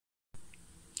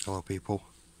Hello people,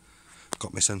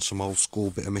 got myself some old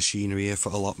school bit of machinery here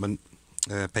for allotment.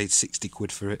 Paid 60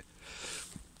 quid for it.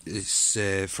 It's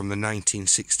from the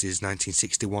 1960s,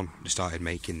 1961 they started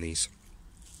making these.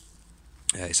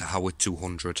 It's a Howard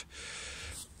 200.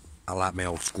 I like my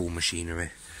old school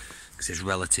machinery because it's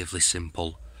relatively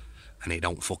simple and it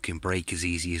don't fucking break as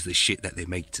easy as the shit that they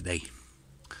make today.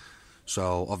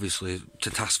 So obviously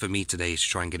the task for me today is to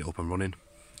try and get it up and running.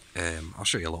 I'll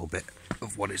show you a little bit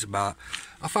of what it's about.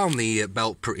 I found the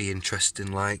belt pretty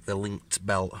interesting, like the linked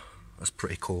belt. That's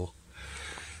pretty cool.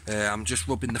 I'm just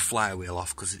rubbing the flywheel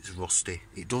off because it's rusty.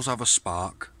 It does have a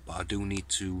spark, but I do need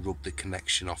to rub the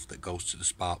connection off that goes to the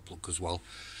spark plug as well.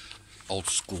 Old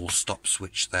school stop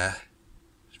switch there.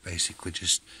 It's basically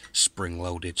just spring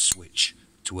loaded switch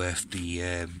to earth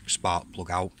the spark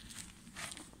plug out.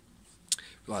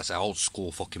 Like I say, old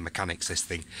school fucking mechanics, this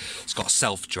thing. It's got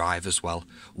self-drive as well.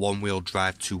 One-wheel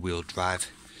drive, two-wheel drive.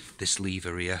 This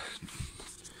lever here,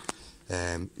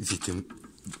 if you can,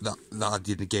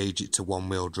 that'd engage it to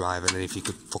one-wheel drive, and then if you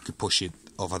could fucking push it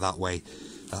over that way,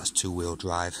 that's two-wheel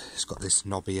drive. It's got this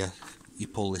knob here. You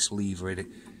pull this lever in, it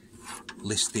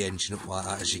lifts the engine up like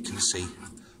that, as you can see.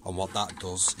 And what that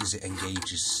does is it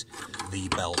engages the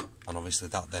belt, and obviously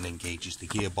that then engages the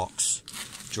gearbox,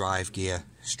 drive gear,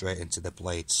 straight into the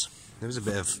blades. There's a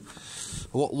bit of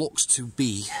what looks to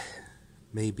be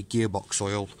maybe gearbox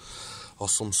oil or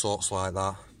some sorts like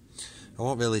that. I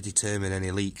won't really determine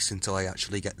any leaks until I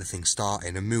actually get the thing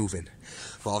starting and moving.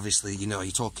 But obviously, you know,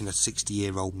 you're talking a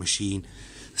 60-year-old machine.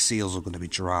 The seals are going to be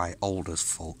dry, old as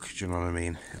fuck, do you know what I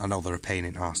mean? I know they're a pain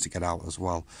in the arse to get out as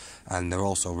well. And they're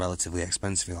also relatively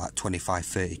expensive, like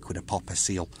 25-30 quid a pop a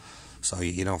seal. So,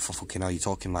 you know, for fucking hell, you're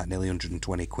talking like nearly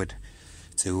 120 quid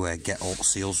to get all the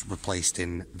seals replaced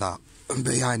in that. And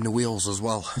behind the wheels as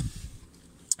well.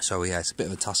 So yeah, it's a bit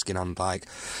of a task in hand, like.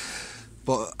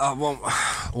 But I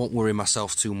won't worry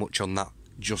myself too much on that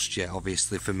just yet.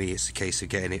 Obviously, for me, it's a case of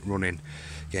getting it running,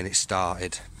 getting it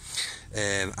started.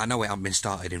 I know it hasn't been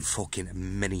started in fucking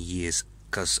many years,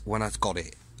 because when I got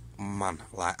it, man,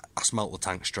 like, I smelt the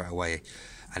tank straight away,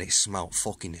 and it smelled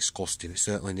fucking disgusting. It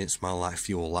certainly didn't smell like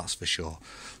fuel, that's for sure.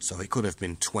 So it could have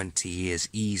been 20 years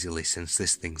easily since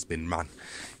this thing's been ran.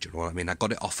 Do you know what I mean? I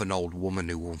got it off an old woman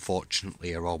who,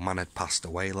 unfortunately, her old man had passed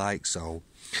away, like, so.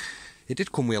 It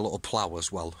did come with a little plough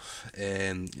as well.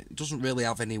 It doesn't really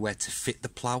have anywhere to fit the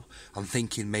plough. I'm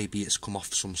thinking maybe it's come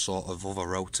off some sort of other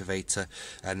rotavator.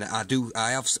 And I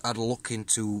have had a look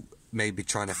into maybe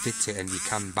trying to fit it, and you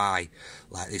can buy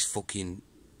like this fucking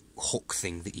hook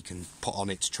thing that you can put on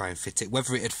it to try and fit it.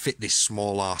 Whether it'd fit this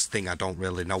small ass thing, I don't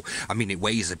really know. I mean, it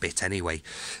weighs a bit anyway.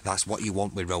 That's what you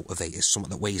want with rotavators, something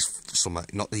that weighs something,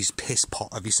 not these piss pot.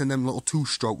 Have you seen them little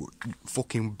two-stroke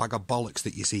fucking bag of bollocks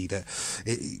that you see that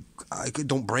it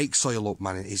don't break soil up,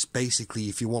 man? It's basically,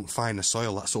 if you want finer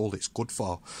soil, that's all it's good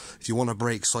for. If you want to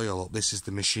break soil up, this is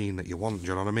the machine that you want, do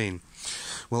you know what I mean?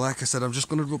 Well, like I said, I'm just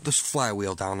going to rub this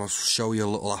flywheel down. I'll show you a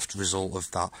little after result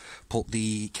of that. Put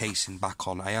the casing back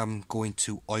on. I am going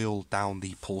to oil down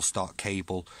the pull start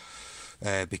cable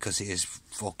because it is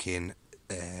fucking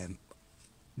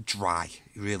dry,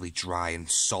 really dry and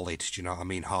solid, do you know what I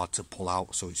mean? Hard to pull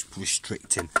out, so it's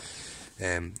restricting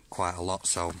quite a lot.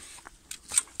 So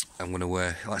I'm going to,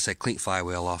 like I say, clean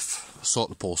flywheel off, sort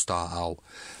the pull start out.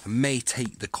 I may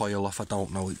take the coil off, I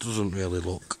don't know, it doesn't really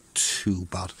look too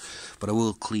bad, but I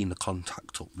will clean the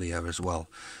contact up there as well.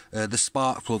 The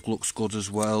spark plug looks good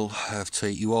as well.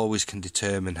 You always can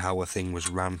determine how a thing was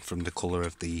ran from the colour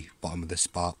of the bottom of the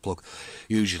spark plug.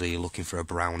 Usually you're looking for a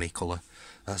brownie colour.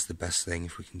 That's the best thing,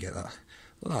 if we can get that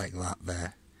like that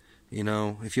there. You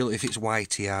know, if it's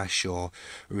whitey ash or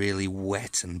really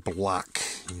wet and black,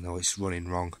 you know, it's running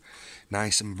wrong.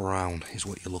 Nice and brown is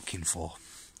what you're looking for.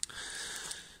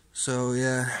 So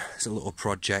yeah, it's a little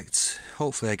project.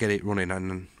 Hopefully I get it running,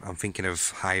 and I'm thinking of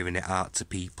hiring it out to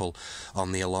people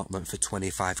on the allotment for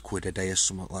 25 quid a day or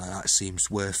something like that.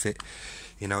 Seems worth it.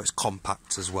 You know, it's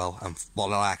compact as well, and well,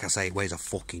 like I say, it weighs a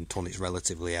fucking ton. It's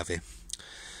relatively heavy.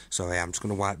 So yeah, I'm just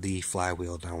going to wipe the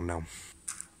flywheel down now.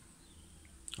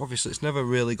 Obviously it's never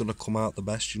really going to come out the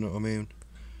best, you know what I mean?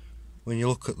 When you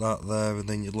look at that there, and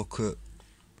then you look at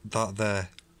that there,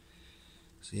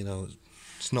 so, you know,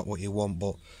 it's not what you want,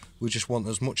 but we just want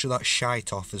as much of that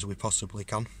shite off as we possibly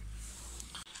can.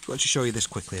 I'd like to show you this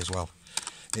quickly as well.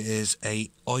 It is a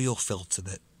oil filter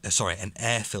that an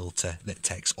air filter that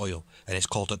takes oil, and it's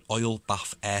called an oil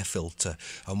bath air filter.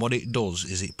 And what it does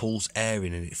is it pulls air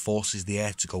in and it forces the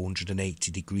air to go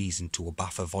 180 degrees into a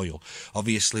bath of oil.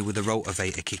 Obviously with a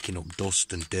rotavator kicking up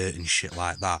dust and dirt and shit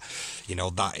like that, you know,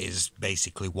 that is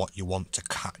basically what you want to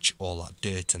catch, all that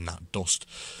dirt and that dust.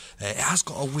 It has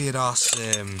got a weird ass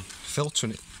filter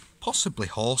in it, possibly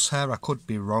horsehair, I could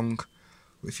be wrong.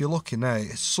 But if you're looking there,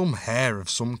 it's some hair of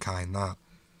some kind, that.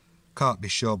 Can't be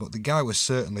sure, but the guy was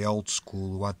certainly old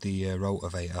school who had the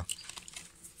rotavator.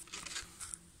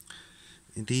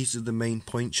 And these are the main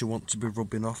points you want to be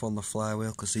rubbing off on the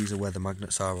flywheel, because these are where the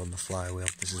magnets are on the flywheel.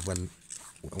 This is when,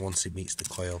 once it meets the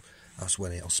coil, that's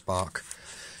when it'll spark.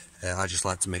 I just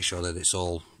like to make sure that it's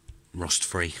all rust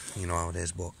free, you know how it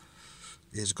is, but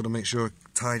it's got to make sure I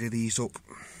tidy these up.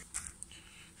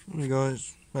 There you go,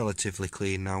 it's relatively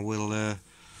clean now. We'll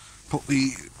put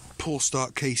the pull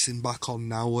start casing back on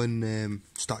now and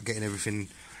start getting everything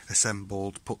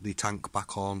assembled, put the tank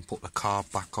back on, put the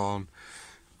carb back on,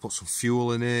 put some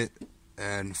fuel in it,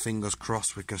 and fingers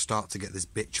crossed we can start to get this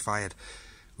bitch fired.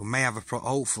 We may have a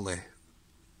hopefully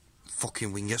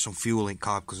we can get some fuel in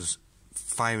carb, because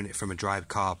firing it from a drive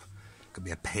carb could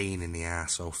be a pain in the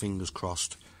ass, so fingers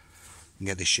crossed we can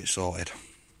get this shit sorted.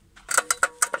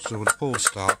 So with the pull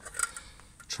start,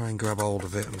 try and grab hold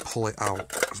of it and pull it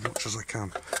out as much as I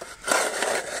can.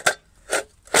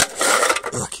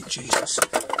 Lucky Jesus.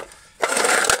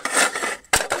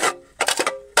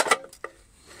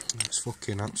 It's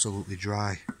fucking absolutely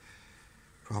dry.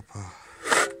 Proper.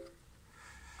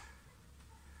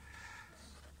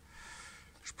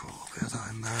 Just put a little bit of that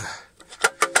in there.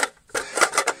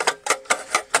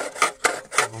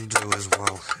 What I'll do as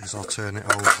well is I'll turn it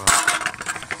over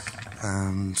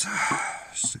and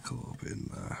stick a little bit in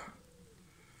there.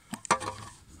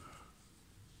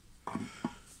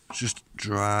 It's just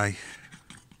dry.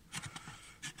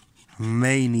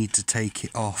 May need to take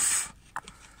it off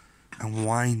and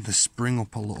wind the spring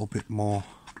up a little bit more.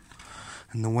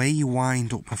 And the way you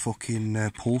wind up a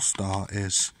fucking pull start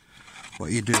is,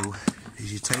 what you do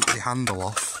is you take the handle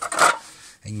off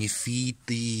and you feed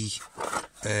the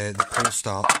pull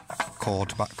start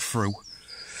cord back through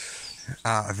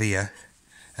out of here,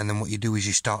 and then what you do is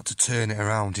you start to turn it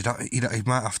around. You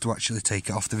might have to actually take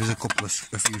it off. There is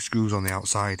a few screws on the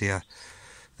outside here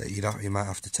that you might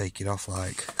have to take it off,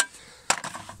 like.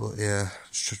 But yeah,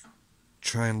 just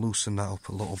try and loosen that up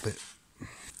a little bit.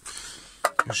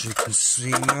 As you can see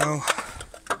now,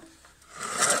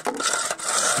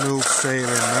 smooth sailing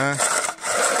there.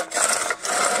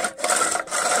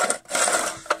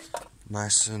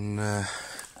 Nice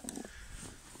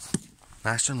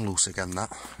and loose again,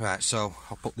 that. Right, so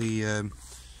I'll put the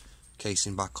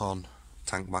casing back on,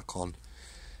 tank back on,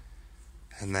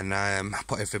 and then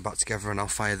put everything back together, and I'll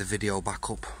fire the video back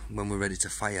up when we're ready to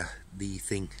fire the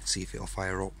thing, see if it'll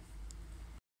fire up.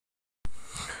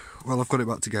 Well, I've got it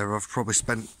back together. I've probably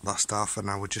spent last half an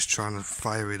hour just trying to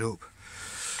fire it up.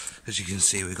 As you can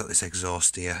see, we've got this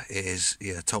exhaust here. It is,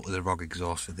 yeah, totally the wrong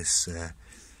exhaust for this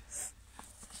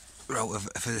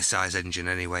for this size engine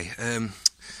anyway.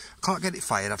 Can't get it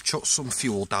fired. I've chucked some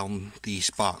fuel down the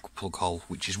spark plug hole,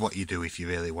 which is what you do if you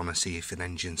really want to see if an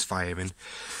engine's firing.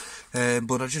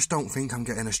 But I just don't think I'm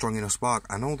getting a strong enough spark.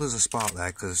 I know there's a spark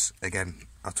there because, again,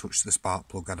 I touched the spark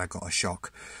plug and I got a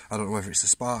shock. I don't know whether it's the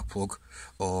spark plug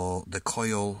or the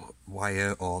coil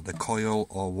wire or the coil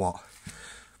or what.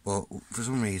 But for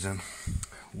some reason,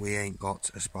 we ain't got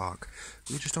a spark.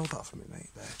 Can you just hold that for me, mate?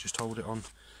 There, just hold it on.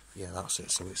 Yeah, that's it.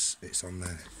 So it's on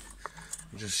there.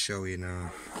 I'll just show you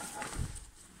now.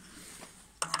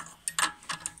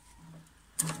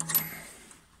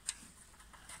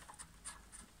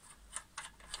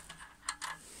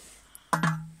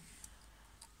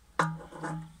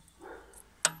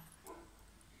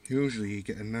 Usually you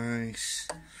get a nice,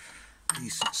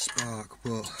 decent spark,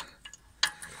 but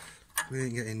we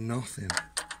ain't getting nothing.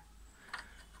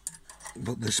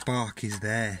 But the spark is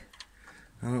there.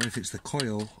 I don't know if it's the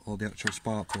coil or the actual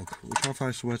spark plug. We'll try and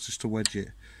find somewhere just to wedge it.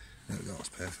 There we go, that's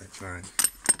perfect, right.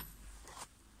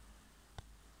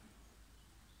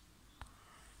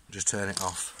 Just turn it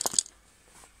off.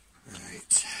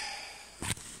 Right.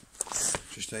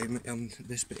 Just aim it on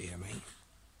this bit here, mate.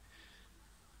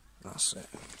 That's it.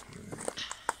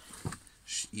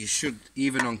 You should,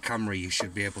 even on camera, you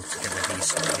should be able to get a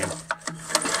decent view.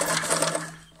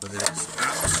 But it's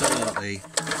absolutely...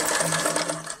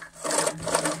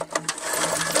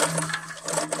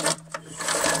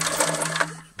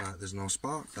 Right, there's no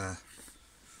spark there.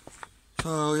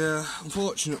 So yeah,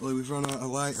 unfortunately we've run out of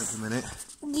light at the minute.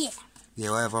 Yeah.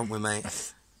 Yeah, we have, haven't we,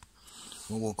 mate?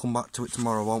 Well, we'll come back to it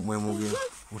tomorrow, won't we? And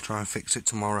we'll try and fix it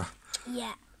tomorrow.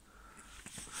 Yeah.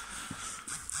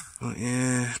 But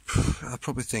yeah, I'd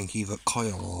probably think either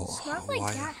coil or smells like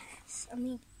wire. gas. I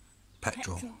mean,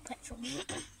 Petrol. Petrol.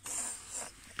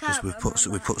 Because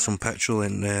we put some petrol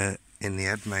in the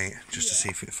head, mate, just to see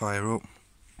if it fire up.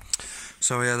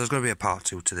 So yeah, there's going to be a part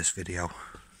 2 to this video.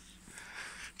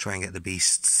 Try and get the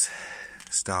beasts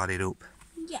started up.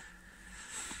 Yeah.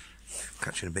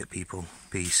 Catching a bit, people.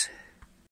 Peace.